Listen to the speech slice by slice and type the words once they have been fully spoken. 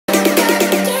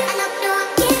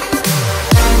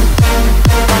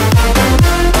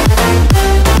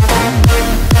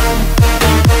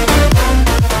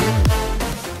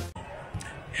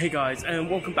Hey guys, and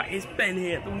welcome back. It's Ben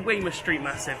here at the Weymouth Street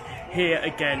Massive, here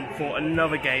again for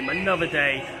another game, another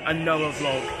day, another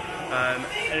vlog.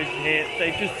 And here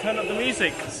they've just turned up the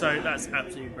music, so that's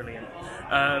absolutely brilliant.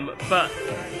 But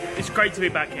it's great to be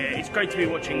back here. It's great to be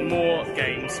watching more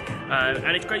games,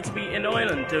 and it's great to be in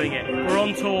Ireland doing it. We're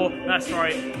on tour, that's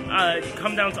right.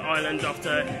 Come down to Ireland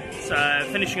after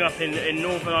finishing up in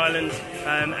Northern Ireland,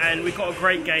 and we've got a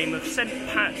great game of St.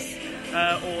 Patrick's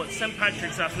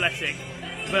Athletic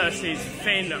versus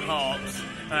Harps.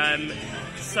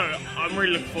 So I'm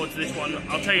really looking forward to this one.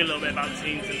 I'll tell you a little bit about the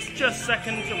teams in just a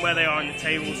second and where they are in the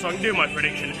table so I can do my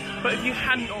prediction. But if you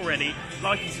hadn't already,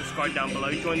 like and subscribe down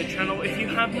below, join the channel if you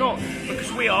have not,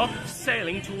 because we are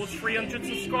sailing towards 300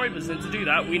 subscribers, and to do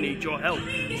that we need your help.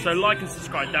 So like and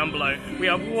subscribe down below. We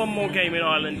have one more game in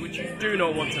Ireland which you do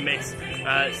not want to miss,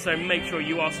 so make sure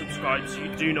you are subscribed so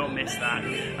you do not miss that.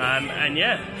 And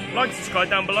yeah, like and subscribe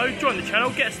down below, join the channel,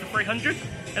 get us to 300,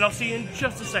 and I'll see you in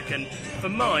just a second for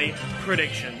my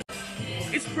prediction.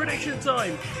 It's prediction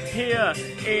time here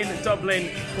in Dublin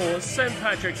for St.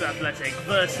 Patrick's Athletic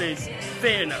versus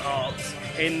Harps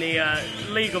in the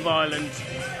League of Ireland.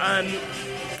 And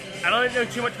I don't know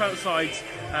too much about the sides,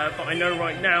 but I know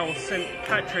right now St.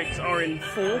 Patrick's are in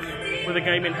 4th with a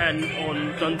game in hand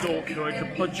on Dundalk, who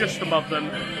are just above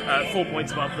them, 4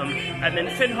 points above them. And then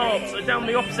Harps are down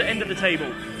the opposite end of the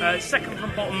table, 2nd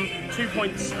from bottom, 2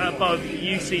 points above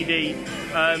UCD.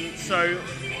 So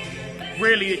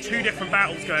really 2 different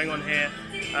battles going on here.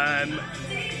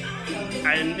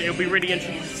 And it'll be really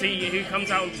interesting to see who comes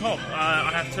out on top.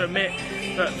 I have to admit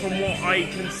that from what I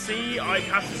can see, I'd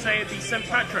have to say it'd be St.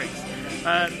 Patrick's.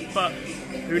 But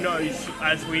who knows?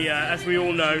 As we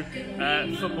all know,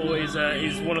 football is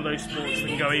one of those sports that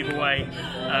can go either way,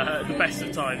 the best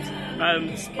of times.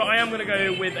 But I am going to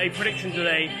go with a prediction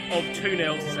today of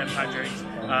 2-0 to St. Patrick's.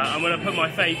 I'm going to put my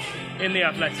faith in the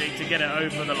Athletic to get it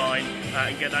over the line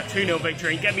and get that 2-0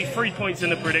 victory and get me 3 points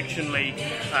in the prediction league.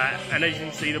 And as you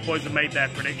can see, the boys have made their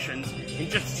predictions in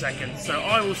just a second. So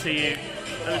I will see you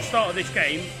at the start of this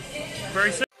game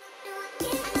very soon.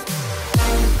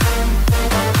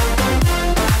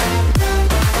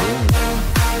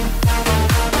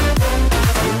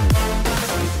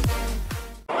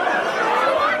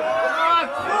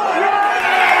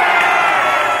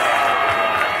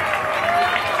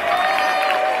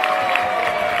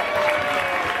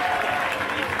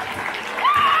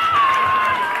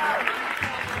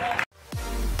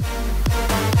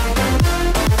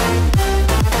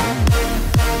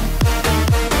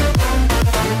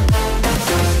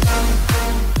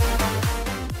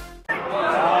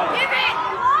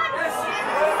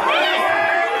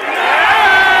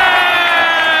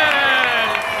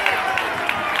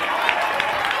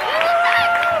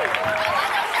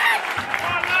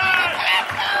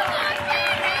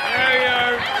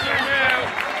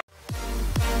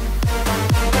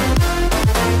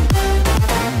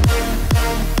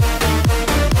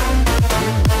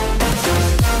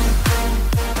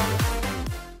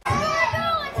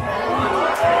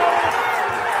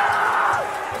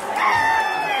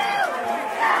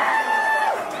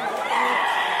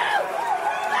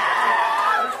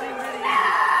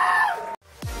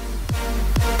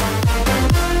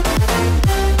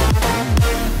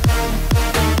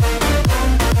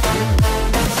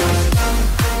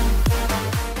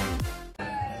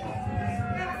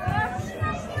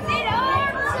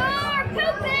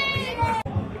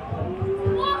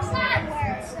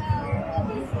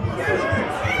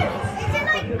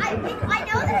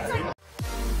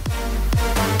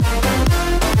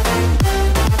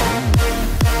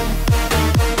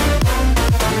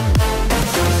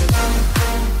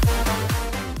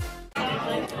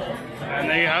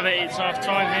 It's half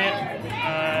time here.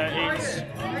 It's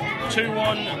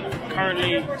 2-1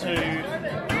 currently to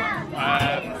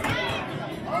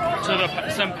the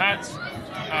St. Pat's,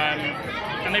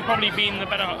 and they've probably been the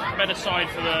better side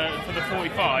for the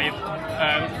 45.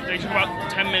 They took about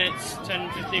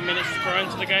 10-15 minutes to grow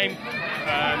into the game,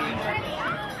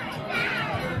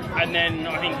 and then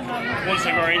I think once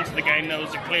they got into the game, there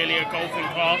was clearly a golfing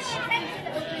class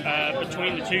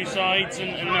between the two sides,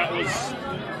 and that was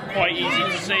quite easy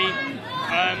to see.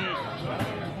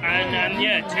 And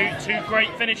yeah, two great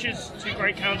finishes, 2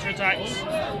 great counter-attacks,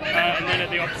 and then at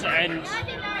the opposite end,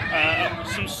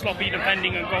 some sloppy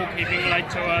defending and goalkeeping led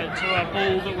to a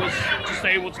ball that was just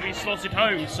able to be slotted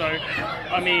home. So,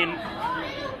 I mean,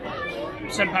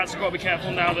 St. Pat's have got to be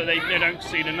careful now that they don't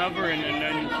concede another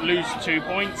and lose 2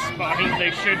 points, but I think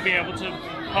they should be able to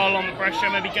pile on the pressure,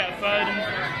 maybe get a third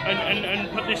and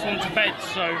put this one to bed.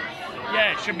 So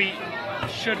yeah, it should be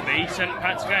should be St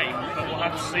Pat's game, but we'll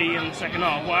have to see in the second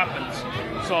half what happens.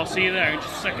 So I'll see you there in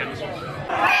just a second. Get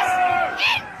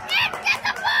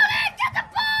the ball in! Get the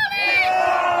ball in!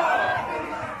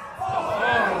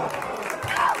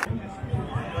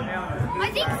 I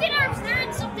think St Harps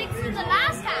learned something from the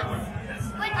last half,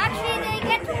 but actually they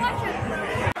get to watch it.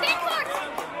 Binfords!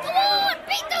 Come on!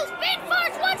 Beat those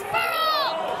Binfords once for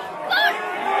all! Come on!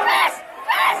 Press!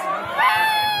 Press!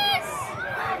 Press!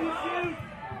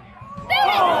 Do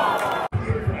it!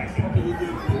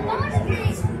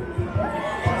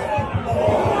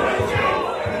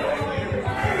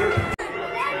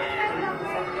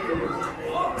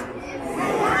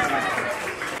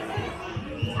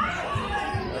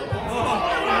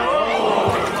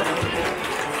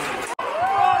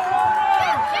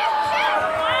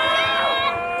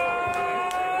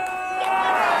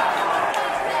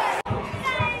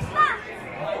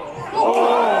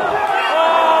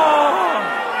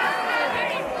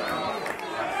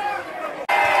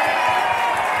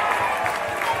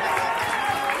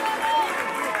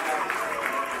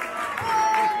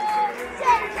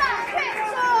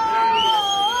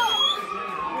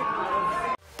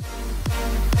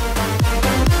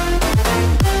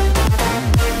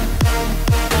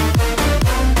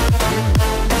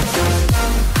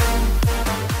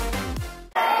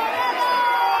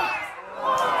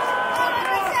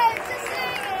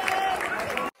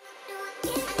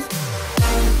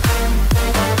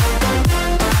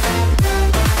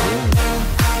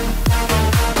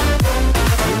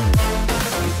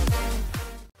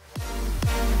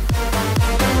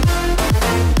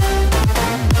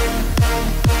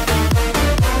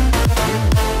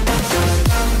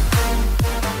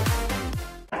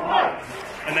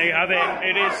 And there you have it.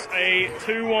 It is a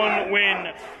 2-1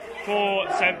 win for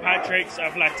St Patrick's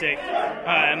Athletic,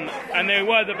 and they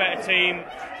were the better team.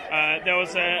 There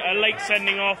was a late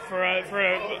sending off for a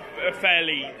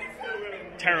fairly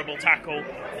terrible tackle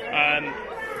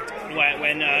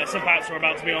when St Pat's were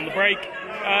about to be on the break.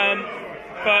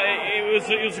 But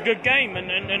it was a good game,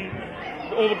 and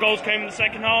all the goals came in the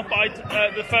second half.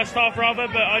 The first half rather,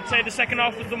 but I'd say the second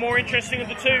half was the more interesting of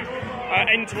the two,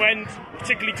 end to end,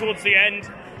 particularly towards the end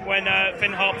when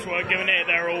Harps were giving it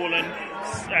their all and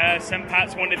St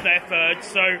Pat's wanted their third.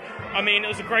 So I mean, it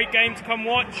was a great game to come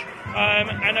watch, and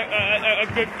a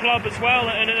good club as well,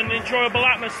 and an enjoyable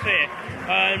atmosphere.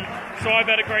 So I've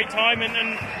had a great time,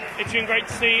 and it's been great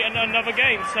to see another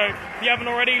game. So if you haven't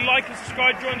already, like and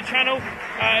subscribe, join the channel,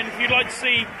 and if you'd like to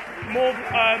see more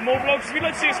vlogs, if you'd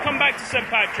like to see us come back to St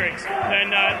Patrick's,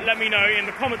 then let me know in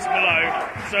the comments below.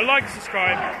 So like and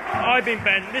subscribe. I've been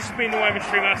Ben, this has been the Weymouth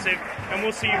Street Massive, and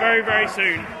we'll see you very, very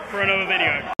soon for another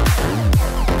video.